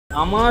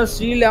আমার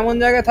শিল্ড এমন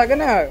জায়গায় থাকে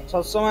না,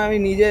 সবসময় আমি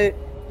নিজে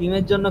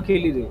টিমের জন্য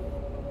খেলি রে।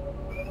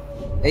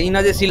 এই না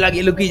যে শিলা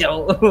গিয়ে লুকিয়ে যাও,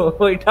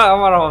 ওইটা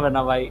আমার হবে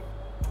না ভাই।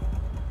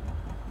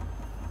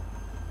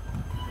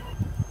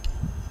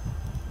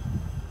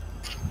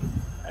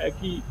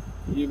 একই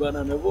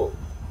বানা নেবো।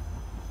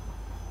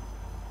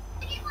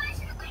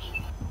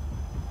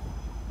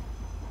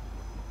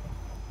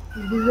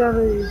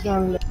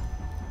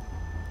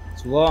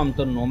 শুভম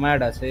তোর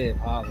নোম্যাড আছে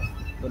ভাব,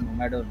 তোর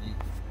নোম্যাডও নেই।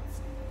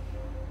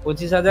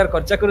 25,000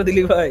 খরচা করে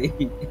দিলি ভাই,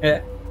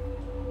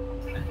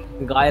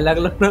 গায়ে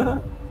লাগলো না?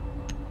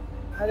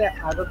 আরে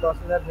আরো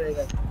 10,000 হয়ে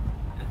গেছে।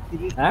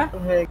 হ্যাঁ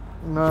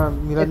না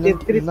নীলাঞ্জন,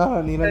 না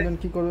নীলাঞ্জন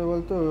কি করবে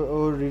বলতো,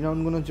 ওর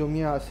রিনাউন্ড গুলো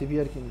জমিয়ে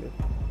সিভিআর কিনবে।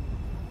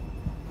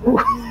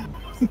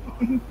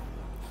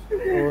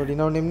 ও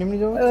রিনাউন্ড এমনি এমনি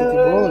জমাচ্ছে, তুই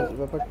বল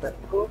ব্যাপারটা।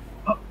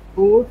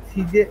 ও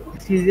সিজে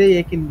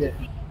কিনবে,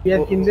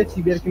 সিভিআর কিনবে,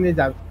 সিভিআর কিনে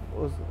যাবে।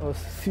 ও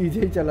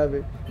সিজেই চালাবে,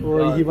 ও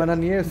হিবানা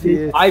নিয়ে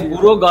ভাই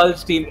পুরো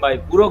গার্লস টিম ভাই,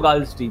 পুরো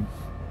গার্লস টিম।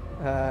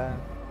 হ্যাঁ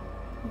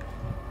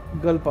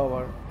গার্ল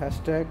পাওয়ার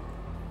হ্যাশট্যাগ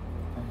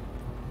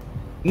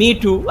মি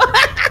টু।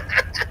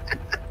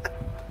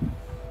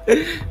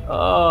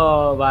 ও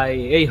ভাই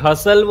এই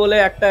হাসল বলে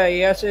একটা এ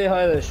আছে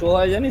হয়, শো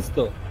হয় জানিস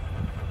তো?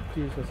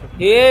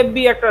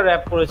 হেভি একটা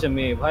র‍্যাপ করেছে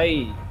মেয়ে ভাই,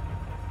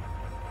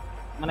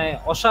 মানে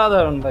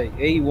অসাধারণ ভাই।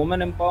 এই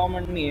ওমেন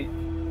এম্পাওয়ারমেন্ট নিয়ে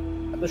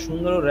এত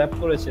সুন্দর র‍্যাপ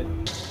করেছে।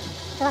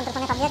 তোমার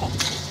ফোনে কপি আছে?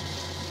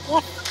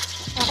 ইয়েস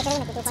এটা করে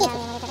নাকি তুই ফোনে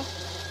আমি এটা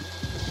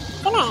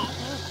কেন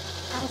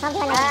আমি সব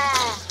দিলাম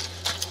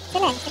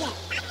কেন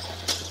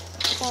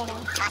কেন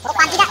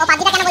ও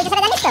পাজিটা কেন বলছিস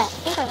সেটা জানিস তো?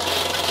 কি করব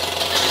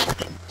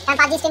কারণ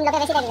পাজি স্ট্রিম লোকে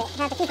বেশি দেখবে।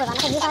 হ্যাঁ তো কি করব,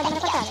 আমাকে ভিউ পাওয়ার জন্য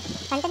করতে হবে,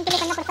 কন্টেন্ট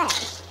ক্রিয়েট করতে করতে হয়।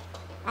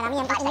 আর আমি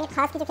এমনি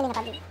খাস কিছু খেলি না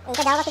পাজি,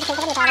 এইটা যাওয়া কিছু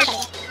খেলতে পারি তাহলে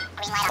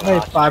ভাই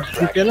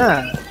পাবজিতে না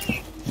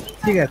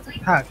ঠিক আছে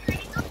থাক,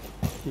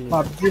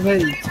 পাবজি ভাই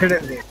ছেড়ে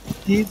দে।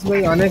 চিজ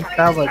ভাই অনেক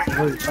টাফ আছে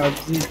ভাই,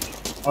 পাবজি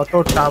অত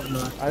টাফ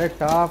না। আরে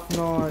টাফ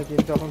নয়,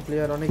 কিন্তু এখন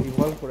প্লেয়ার অনেক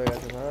ইভলভ করে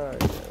গেছে ভাই,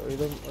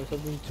 ওইসব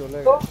দিন চলে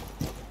গেছে।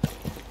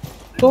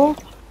 তো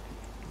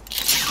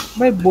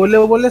ভাই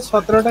বলে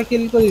 17টা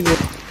কিল করি রে,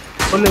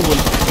 বলে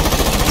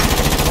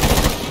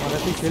মানে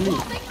তুই খেলি?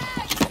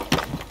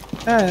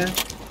 হ্যাঁ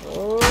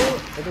ও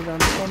এটা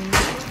জানতাম না।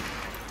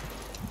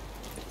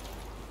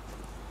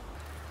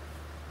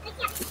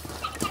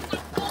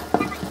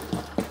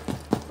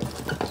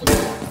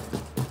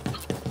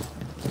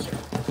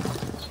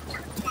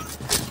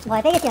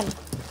 ভয় পেয়ে গেছি আমি।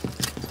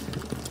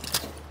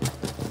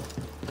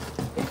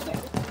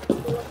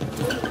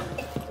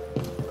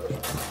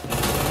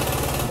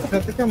 কোথা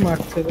থেকে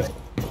মারছে রে?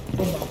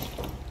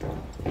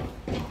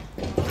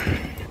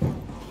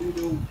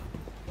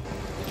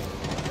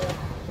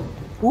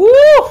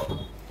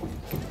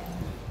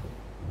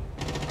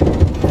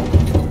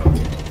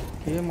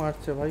 কে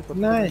মারছে ভাই?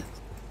 না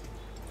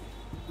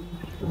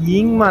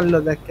ইং মারলো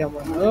দেখ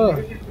কেমন। ও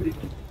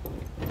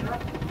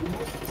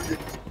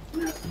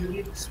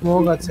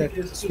স্মোক আছে,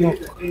 স্মোক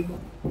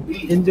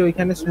এনজয়,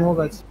 ওইখানে স্মোক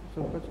আছে।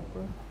 চুপ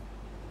করে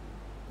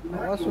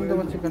আওয়াজ শুনতে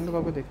পাচ্ছি কেন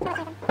কাউকে দেখতে?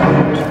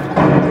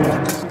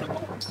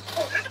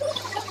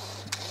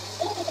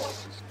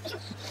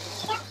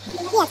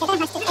 কি আছে এটা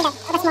হাসছে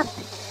এটা স্মোক।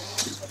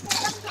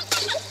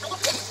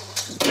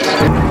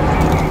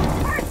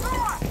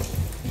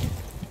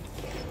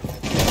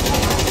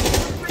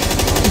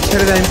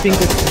 ছেড়ে দেয় পিং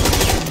করছে।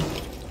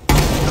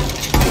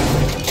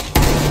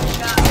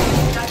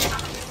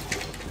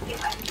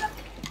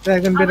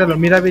 একজন বেরালো,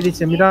 মীরা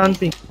বেরিয়েছে, Meera on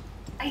ping,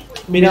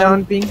 Meera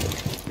on ping.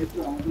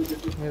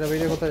 মেরা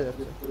বেরিয়ে কোথায়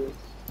যাচ্ছে?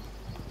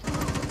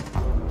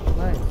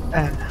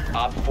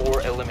 Op 4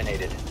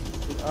 eliminated.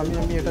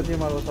 আমি এটা দিয়ে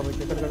মারবো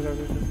সবাইকে।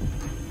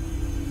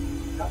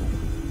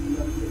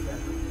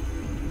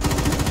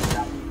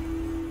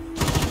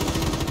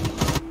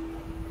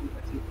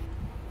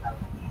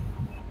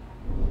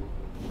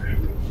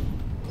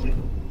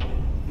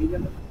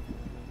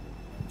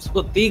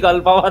 সত্যি গাল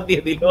পাওয়া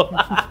দিয়ে দিল।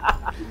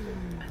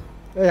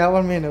 এই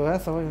আবার মেয়ে নেবো,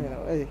 হ্যাঁ সবাই মেয়ে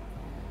নেবো। এই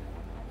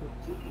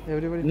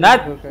এভরিবডি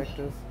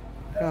ক্যারেক্টার্স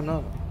কেন?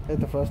 এই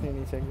তো ফার্স্ট নিয়ে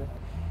নিয়েছে একজন।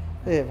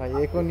 এ ভাই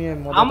একে নিয়ে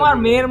আমার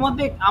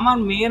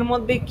মেয়ের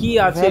মধ্যে কি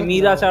আছে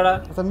মীরা ছাড়া?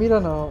 আচ্ছা মীরা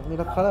না,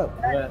 মীরা খারাপ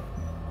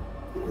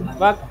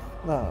বাক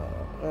না।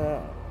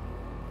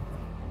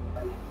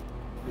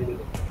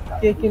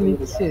 কে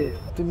নিচ্ছে?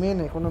 তুই মেয়ে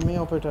নে, কোনো মেয়ে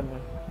অপারেটর নে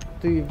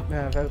তুই।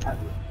 হ্যাঁ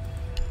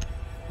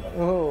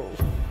ও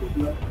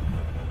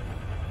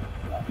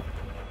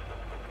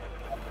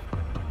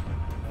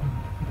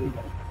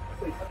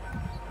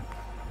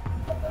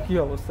কি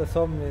অবস্থা?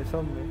 সব মেয়ে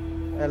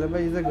অ্যালাবা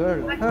ইজ এ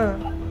গার্ল। হ্যাঁ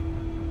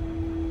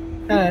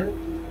হ্যাঁ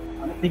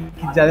ঠিক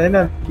জানে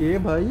না কে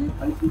ভাই?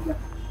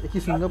 এ কি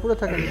সিঙ্গাপুরে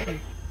থাকে নাকি?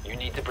 You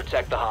need to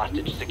protect the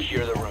hostage.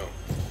 Secure the room.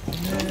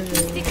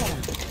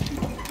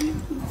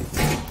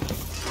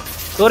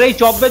 তোর এই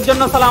চব্বের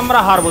জন্য শালা আমরা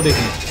হারবো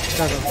দেখি।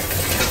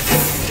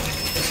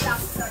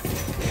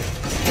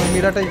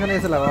 মীরাটা এখানে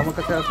এসে লাগা, আমার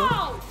কাছে আসো।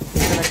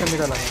 এখানে একটা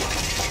মীরা লাগা।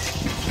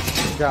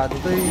 যা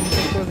দুটোই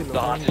ইনস্টল করে দিল।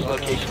 The hostage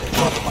location is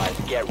compromised.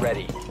 Get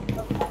ready.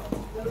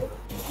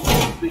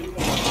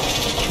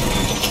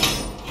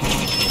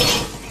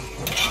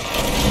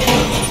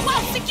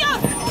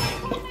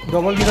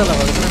 Double Mira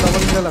লাগাও, এখানে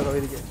ডবল মিরা লাগাও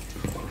এদিকে।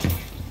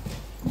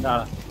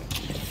 দাঁড়া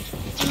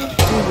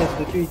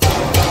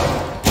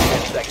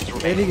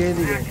এইদিকে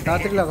এইদিকে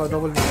তাড়াতাড়ি লাগাও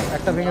ডবল মিরা,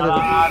 একটা ভেঙে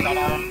দেবে।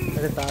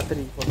 আরে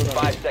তাড়াতাড়ি, কত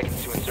 5 seconds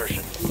to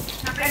insertion.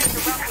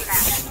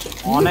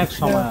 অনেক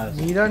সময় আছে।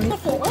 মিরা নি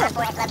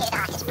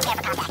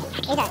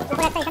এইটা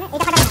উপরে একটা এখানে,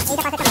 এইটা ফাটাবে না,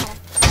 এইটা পাশে ফাটাবে।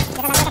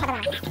 এটা লাগাতে ফাটাবে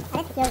না।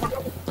 আরে কি হলো?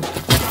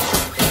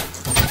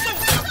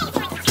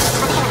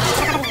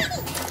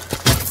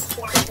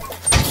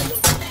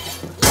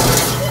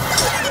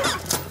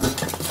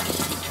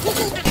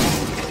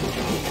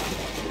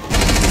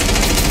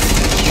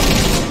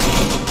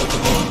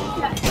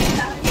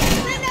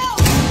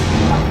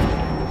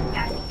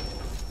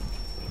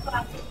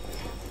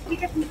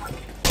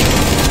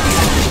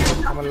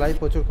 আমার লাইফ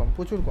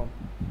প্রচুর কম।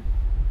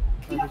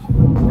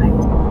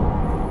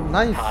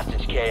 নাইস।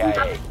 Hostage KIA.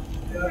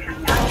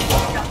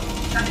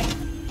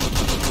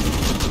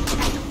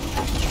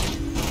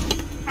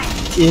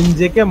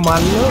 এনজেকে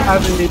মারলো আর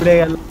লিবড়ে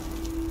গেল।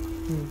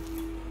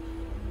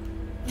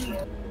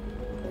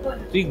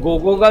 তুই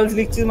গোগো গার্লস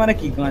লিখছিস মানে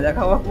কি গাঁজা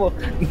খাওয়াবো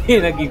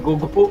নাকি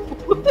গোগো?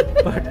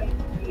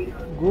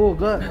 গো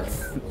গার্লস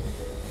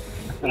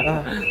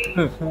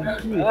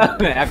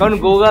এখন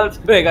গো গার্লস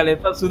হয়ে গেল,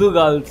 এরপর শুধু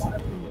গার্লস।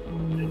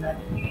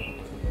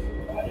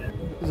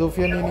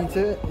 জোফিয়া নিয়ে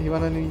নিচে,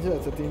 হিমানা নিয়ে নিচে।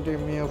 আচ্ছা তিনটে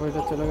মেয়ে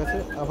অপারেটর চলে গেছে,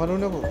 আবারও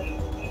নেবো।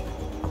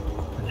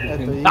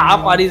 তা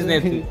পারিস না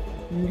তুই।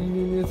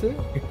 নিয়ে নিয়েছে,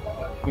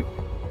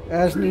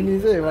 অ্যাশ নিয়ে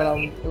নিয়েছে। এবার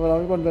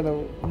আমি কোনটা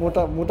নেবো?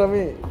 মোটা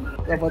মেয়ে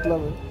না পাতলা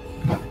মেয়ে?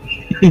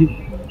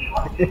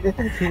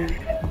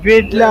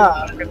 বেডলা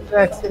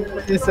অ্যাকশন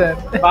পজিশন।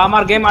 বা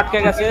আমার গেম আটকে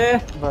গেছে।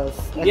 বাস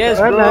यस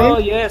ब्रो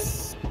यस,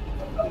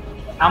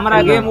 हमारा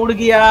गेम उड़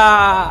गया,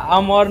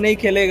 हम और नहीं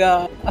खेलेगा।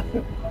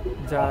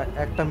 যা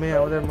একটা মেয়ে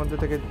আমাদের মধ্যে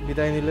থেকে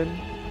বিদায় নিলেন।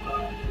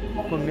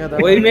 কন্যা দান।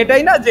 ওই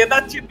মেয়েটাই না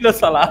জেতাচ্ছিল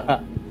শালা।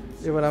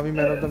 এবার আমি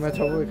ম্যান অফ দ্য ম্যাচ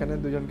হবো এখানে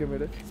দুজনকে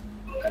মেরে।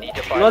 Need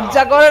to find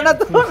লজ্জা করে না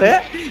তোর?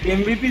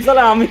 এমভিপি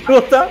শালা আমি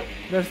হতাম।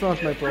 দ্যাটস নট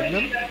মাই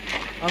প্রবলেম,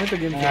 আমি তো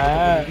গেম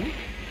হ্যাঁ।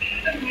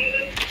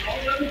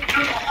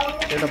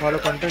 এটা ভালো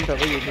কন্টেন্ট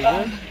হবে ইউটিউবে।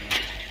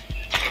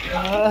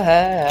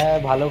 হ্যাঁ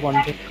ভালো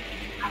কন্টেন্ট।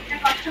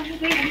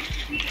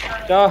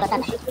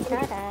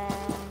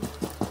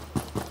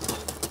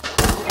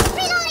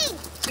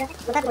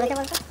 কোথায় পড়েছে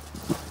বলতো?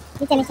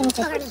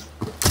 নিচে।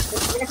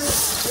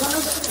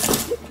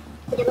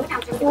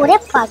 ওরে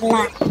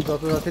পাগলা।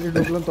 যত তাড়াতাড়ি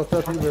ঢুকলাম তত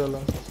তাড়াতাড়ি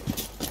বেরোলাম।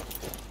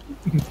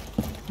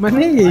 মানে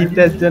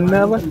এইটার জন্য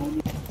আবার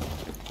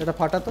এটা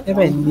ফাটা তো। এ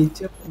ভাই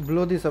নিচে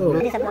ব্লো দিস ব্লো।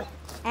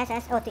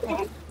 এস ও ঠিক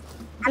আছে।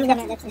 আমি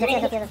জানি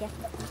জোফিয়া।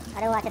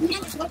 আরে ও আছে।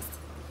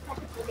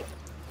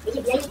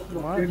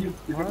 মার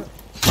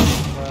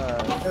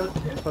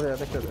সরে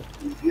দেখতে দে।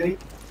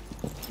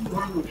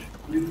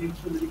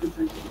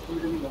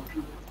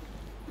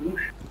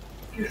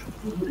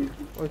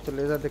 ওই তো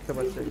লেজার দেখতে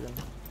পাচ্ছি একজন।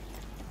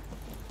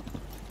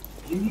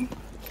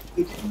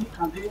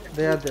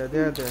 দেয়া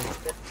দে।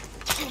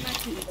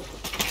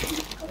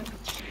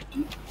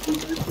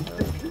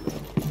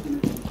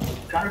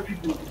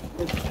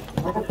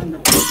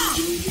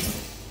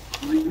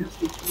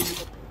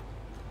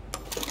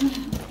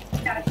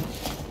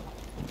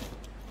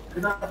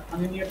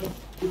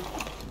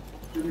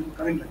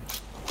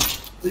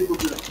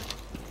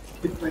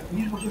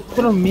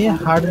 কোনো মেয়ে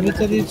হার্ড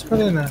রিচার ইউজ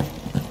করে না,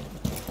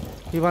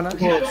 হিবানা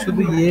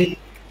শুধু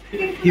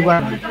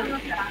হিবানা।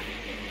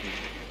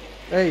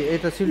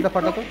 এইটা সিলটা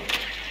ফাটা তো।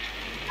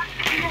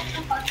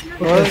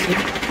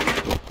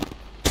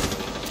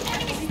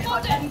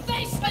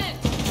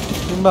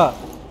 সিম্বা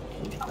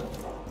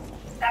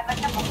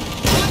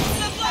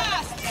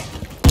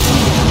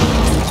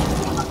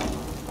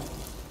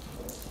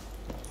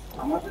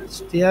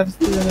স্টেয়ারস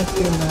তো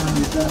জানাচ্ছি না।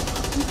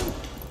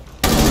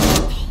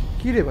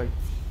 কি রে ভাই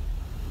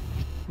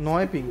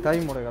 9 পিং, তাই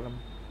মরে গেলাম।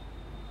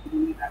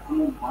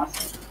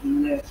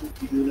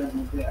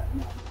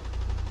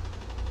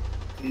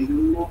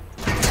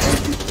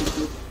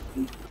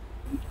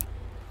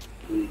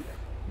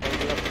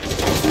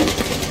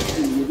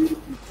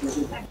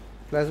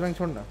 ফ্ল্যাশ ব্যাং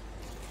ছোড় না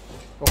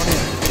ওখানে,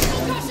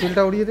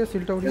 সিলটা উড়িয়ে দে।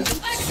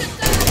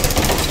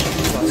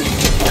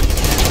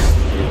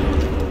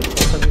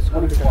 মিস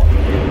করলি কেন?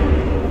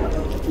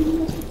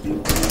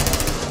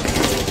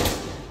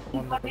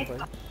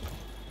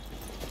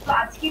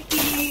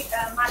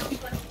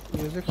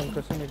 Use the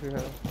concussion if you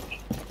have.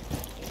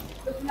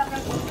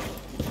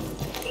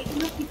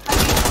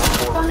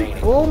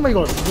 Oh my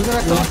god!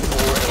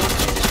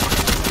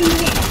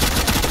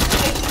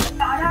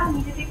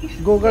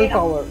 Google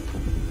power.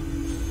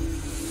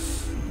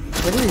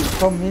 Ready?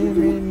 From me.